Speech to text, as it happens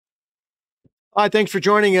Hi, thanks for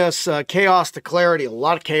joining us. Chaos to clarity, a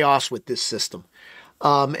lot of chaos with this system.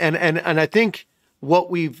 And I think what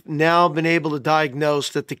we've now been able to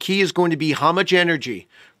diagnose that the key is going to be how much energy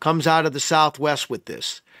comes out of the Southwest with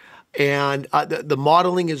this. And the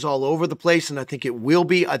modeling is all over the place, and I think it will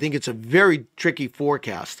be. I think it's a very tricky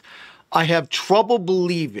forecast. I have trouble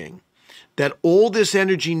believing that all this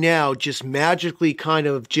energy now just magically kind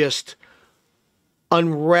of just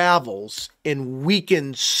unravels and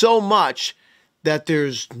weakens so much that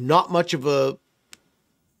there's not much of a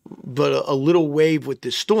little wave with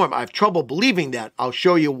this storm. I have trouble believing that. I'll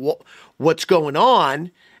show you what's going on,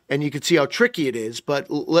 and you can see how tricky it is. But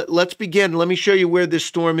let's begin. Let me show you where this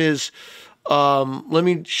storm is. Let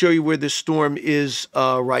me show you where this storm is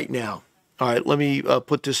right now. All right, let me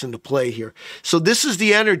put this into play here. So this is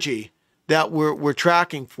the energy that we're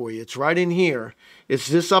tracking for you. It's right in here. It's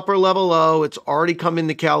this upper level low. It's already come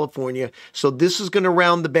into California. So this is going to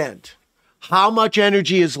round the bend. How much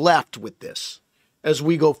energy is left with this as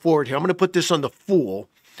we go forward here? I'm going to put this on the full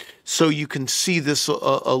so you can see this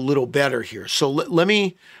a little better here. So let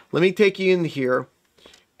me take you in here,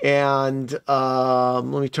 and let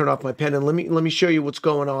me turn off my pen, and let me show you what's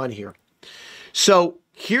going on here. So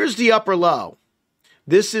here's the upper low.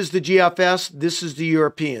 This is the GFS. This is the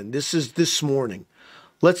European. This is this morning.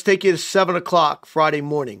 Let's take you to 7 o'clock Friday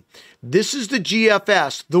morning. This is the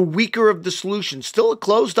GFS, the weaker of the solution. Still a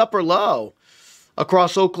closed upper low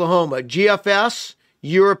across Oklahoma. GFS,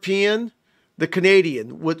 European, the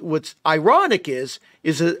Canadian. What's ironic is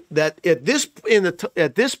that at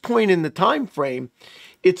this point in the time frame,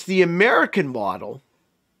 it's the American model,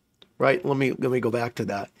 right? Let me go back to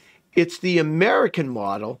that. It's the American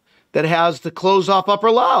model that has the close off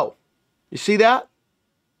upper low. You see that?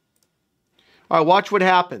 All right, watch what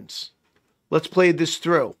happens. Let's play this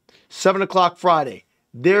through. 7 o'clock Friday.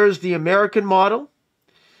 There's the American model.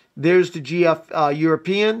 There's the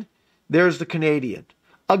European. There's the Canadian.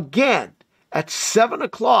 Again, at 7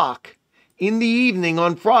 o'clock in the evening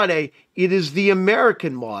on Friday, it is the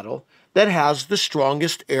American model that has the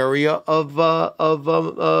strongest area of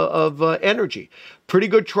energy. Pretty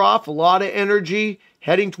good trough, a lot of energy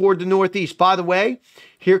heading toward the northeast. By the way,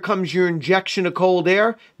 here comes your injection of cold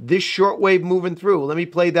air. This shortwave moving through. Let me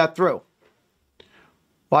play that through.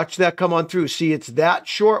 Watch that come on through. See, it's that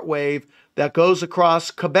shortwave that goes across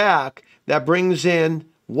Quebec that brings in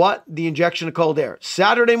what? The injection of cold air.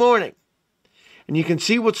 Saturday morning. And you can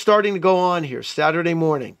see what's starting to go on here. Saturday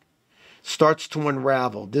morning starts to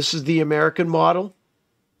unravel. This is the American model.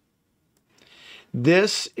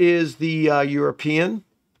 This is the European.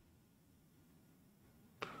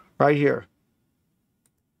 Right here.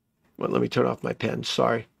 Well, let me turn off my pen.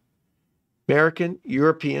 Sorry. American,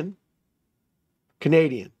 European,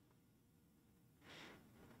 Canadian.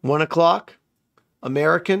 1 o'clock,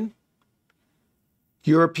 American,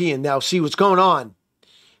 European. Now, see what's going on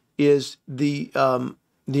is the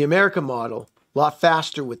American model a lot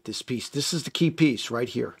faster with this piece. This is the key piece right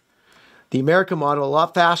here. The American model a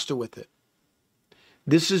lot faster with it.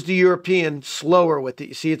 This is the European slower with it.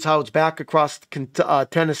 You see, it's how it's back across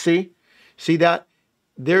Tennessee. See that?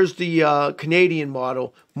 There's the Canadian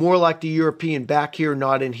model, more like the European, back here,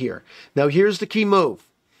 not in here. Now, here's the key move.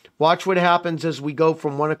 Watch what happens as we go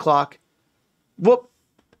from 1 o'clock. Whoop.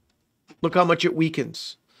 Look how much it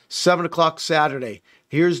weakens. 7 o'clock Saturday.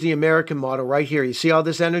 Here's the American model right here. You see all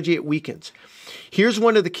this energy? It weakens. Here's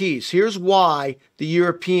one of the keys. Here's why the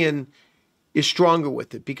European is stronger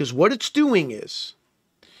with it. Because what it's doing is,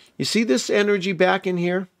 you see this energy back in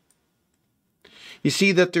here? You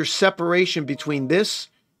see that there's separation between this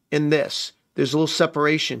and this. There's a little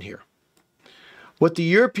separation here. What the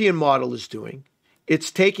European model is doing,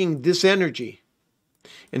 it's taking this energy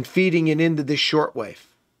and feeding it into this shortwave.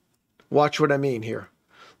 Watch what I mean here.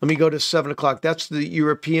 Let me go to 7 o'clock. That's the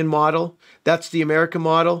European model. That's the American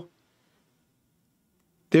model.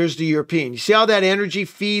 There's the European. You see how that energy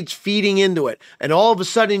feeding into it. And all of a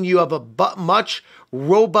sudden you have a much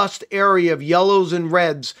robust area of yellows and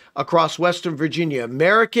reds across Western Virginia.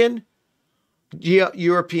 American,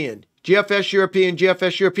 European. GFS European,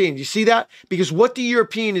 GFS European. You see that? Because what the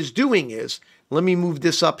European is doing is, let me move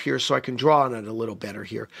this up here so I can draw on it a little better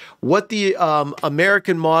here. What the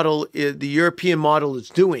American model, the European model is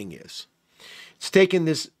doing is, it's taking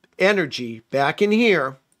this energy back in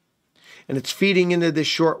here and it's feeding into this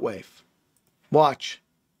shortwave. Watch.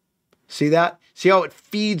 See that? See how it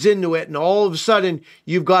feeds into it, and all of a sudden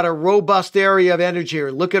you've got a robust area of energy here.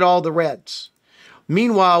 Look at all the reds.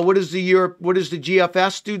 Meanwhile, what does the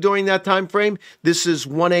GFS do during that time frame? This is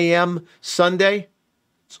 1 a.m. Sunday.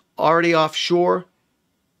 It's already offshore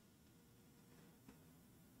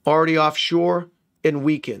and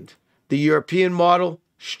weakened. The European model,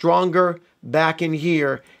 stronger back in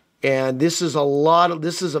here. And this is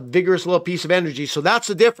a vigorous little piece of energy. So that's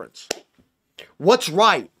the difference. What's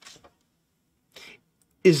right?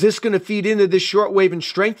 Is this going to feed into this short wave and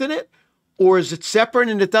strengthen it? Or is it separate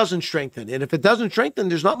and it doesn't strengthen? And if it doesn't strengthen,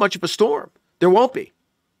 there's not much of a storm. There won't be.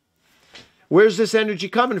 Where's this energy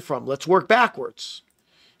coming from? Let's work backwards.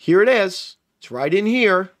 Here it is. It's right in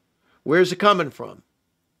here. Where's it coming from?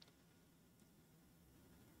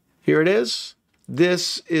 Here it is.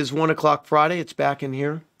 This is 1 o'clock Friday. It's back in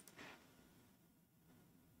here.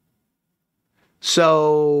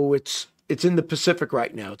 So it's in the Pacific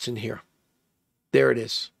right now. It's in here. There it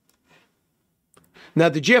is. Now,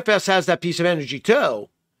 the GFS has that piece of energy too,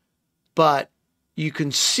 but you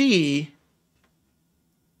can see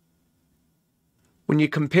when you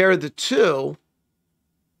compare the two,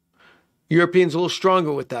 European's a little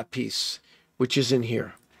stronger with that piece, which is in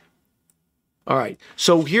here. All right,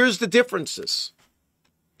 so here's the differences.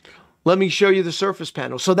 Let me show you the surface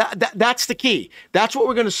panel. So that's the key. That's what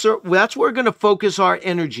we're going to focus our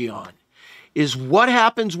energy on, is what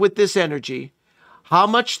happens with this energy. How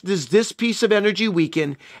much does this piece of energy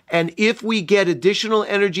weaken? And if we get additional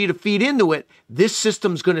energy to feed into it, this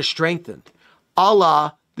system's going to strengthen, a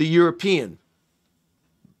la the European.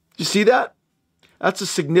 You see that? That's a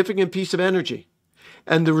significant piece of energy.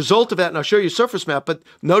 And the result of that, and I'll show you a surface map, but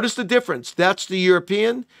notice the difference. That's the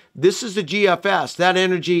European. This is the GFS. That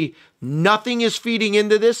energy, nothing is feeding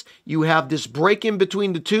into this. You have this break in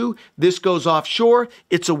between the two. This goes offshore.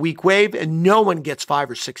 It's a weak wave, and no one gets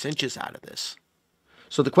 5 or 6 inches out of this.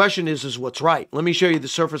 So the question is what's right? Let me show you the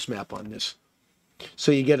surface map on this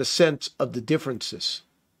so you get a sense of the differences.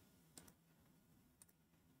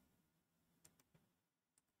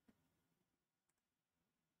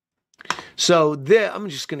 So there, I'm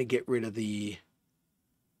just going to get rid of I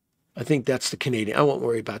think that's the Canadian. I won't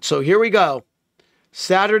worry about it. So here we go.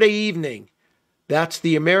 Saturday evening. That's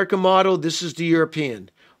the American model. This is the European.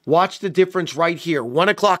 Watch the difference right here. 1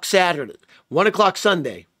 o'clock Saturday, 1 o'clock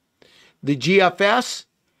Sunday. The GFS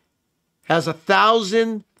has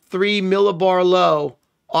 1,003 millibar low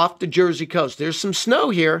off the Jersey coast. There's some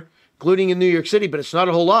snow here, including in New York City, but it's not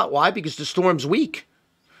a whole lot. Why? Because the storm's weak,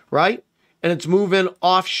 right? And it's moving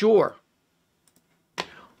offshore.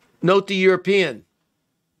 Note the European.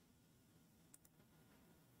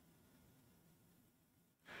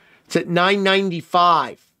 It's at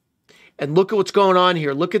 995. And look at what's going on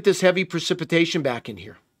here. Look at this heavy precipitation back in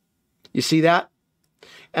here. You see that?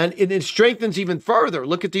 And it strengthens even further.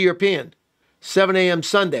 Look at the European. 7 a.m.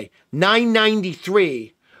 Sunday.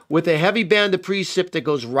 993 with a heavy band of precip that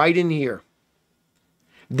goes right in here.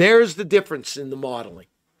 There's the difference in the modeling.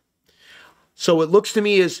 So it looks to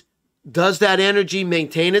me as, does that energy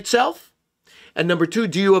maintain itself? And number two,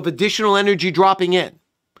 do you have additional energy dropping in?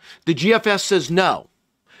 The GFS says no.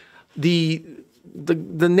 The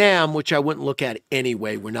NAM, which I wouldn't look at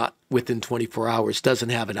anyway, we're not within 24 hours, doesn't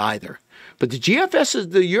have it either. But the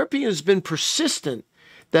GFS, the European, has been persistent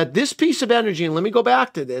that this piece of energy, and let me go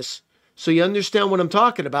back to this so you understand what I'm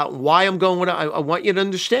talking about and why I'm going, I want you to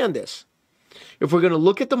understand this. If we're going to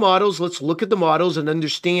look at the models, let's look at the models and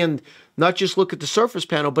understand, not just look at the surface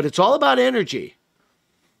panel, but it's all about energy.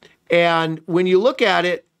 And when you look at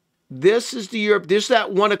it, this is the Europe, this is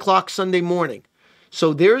that 1 o'clock Sunday morning.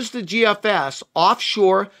 So there's the GFS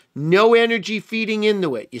offshore, no energy feeding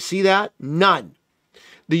into it. You see that? None.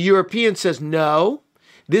 The European says, no,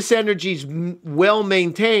 this energy is well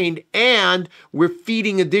maintained and we're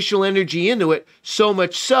feeding additional energy into it, so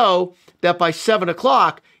much so that by 7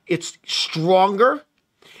 o'clock, it's stronger,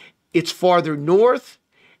 it's farther north,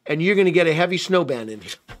 and you're going to get a heavy snow band in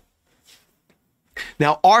here.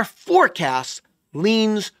 Now, our forecast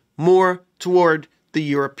leans more toward the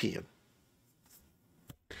European.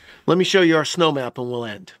 Let me show you our snow map and we'll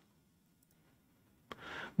end.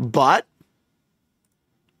 But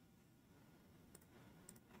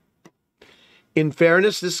in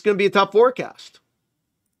fairness, this is going to be a tough forecast.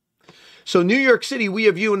 So New York City, we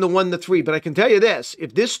have you in the 1 to 3. But I can tell you this,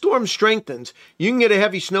 if this storm strengthens, you can get a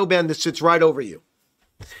heavy snow band that sits right over you.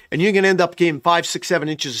 And you're going to end up getting 5, 6, 7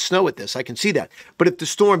 inches of snow with this. I can see that. But if the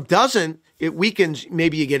storm doesn't, it weakens,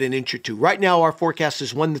 maybe you get an inch or two. Right now, our forecast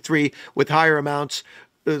is 1 to 3 with higher amounts,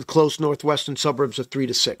 close northwestern suburbs of 3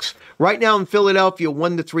 to 6. Right now in Philadelphia,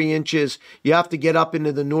 1 to 3 inches. You have to get up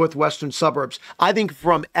into the northwestern suburbs. I think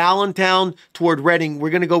from Allentown toward Reading,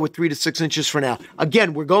 we're going to go with 3 to 6 inches for now.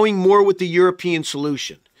 Again, we're going more with the European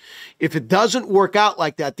solution. If it doesn't work out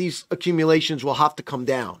like that, these accumulations will have to come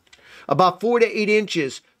down. About 4 to 8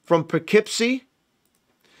 inches from Poughkeepsie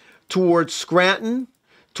towards Scranton,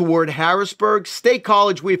 toward Harrisburg. State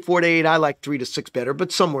College, we have 4 to 8. I like 3 to 6 better,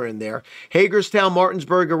 but somewhere in there. Hagerstown,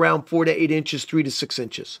 Martinsburg, around 4 to 8 inches, 3 to 6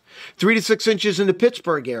 inches. 3 to 6 inches in the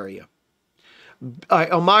Pittsburgh area.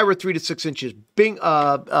 Elmira, 3 to 6 inches.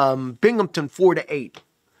 Binghamton, 4 to 8.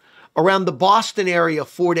 Around the Boston area,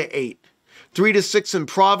 4 to 8. 3 to 6 in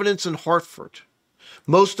Providence and Hartford.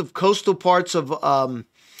 Most of coastal parts of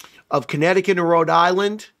Connecticut and Rhode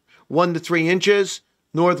Island, 1 to 3 inches.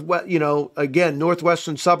 Northwest, again,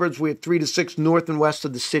 northwestern suburbs, we have 3 to 6 north and west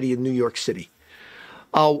of the city of New York City.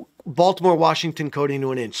 Baltimore, Washington, coating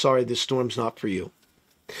to an inch. Sorry, this storm's not for you.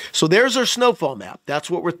 So there's our snowfall map. That's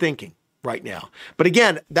what we're thinking right now. But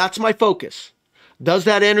again, that's my focus. Does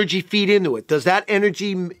that energy feed into it? Does that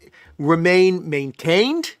energy remain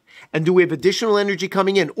maintained? And do we have additional energy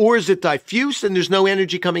coming in? Or is it diffused and there's no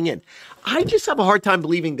energy coming in? I just have a hard time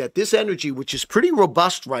believing that this energy, which is pretty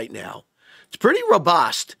robust right now, it's pretty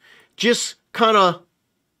robust, just kind of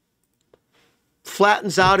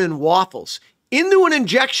flattens out and waffles into an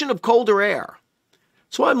injection of colder air.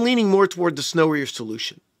 So I'm leaning more toward the snowier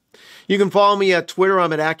solution. You can follow me at Twitter.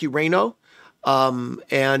 I'm at AccuReno.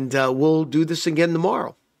 And we'll do this again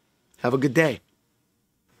tomorrow. Have a good day.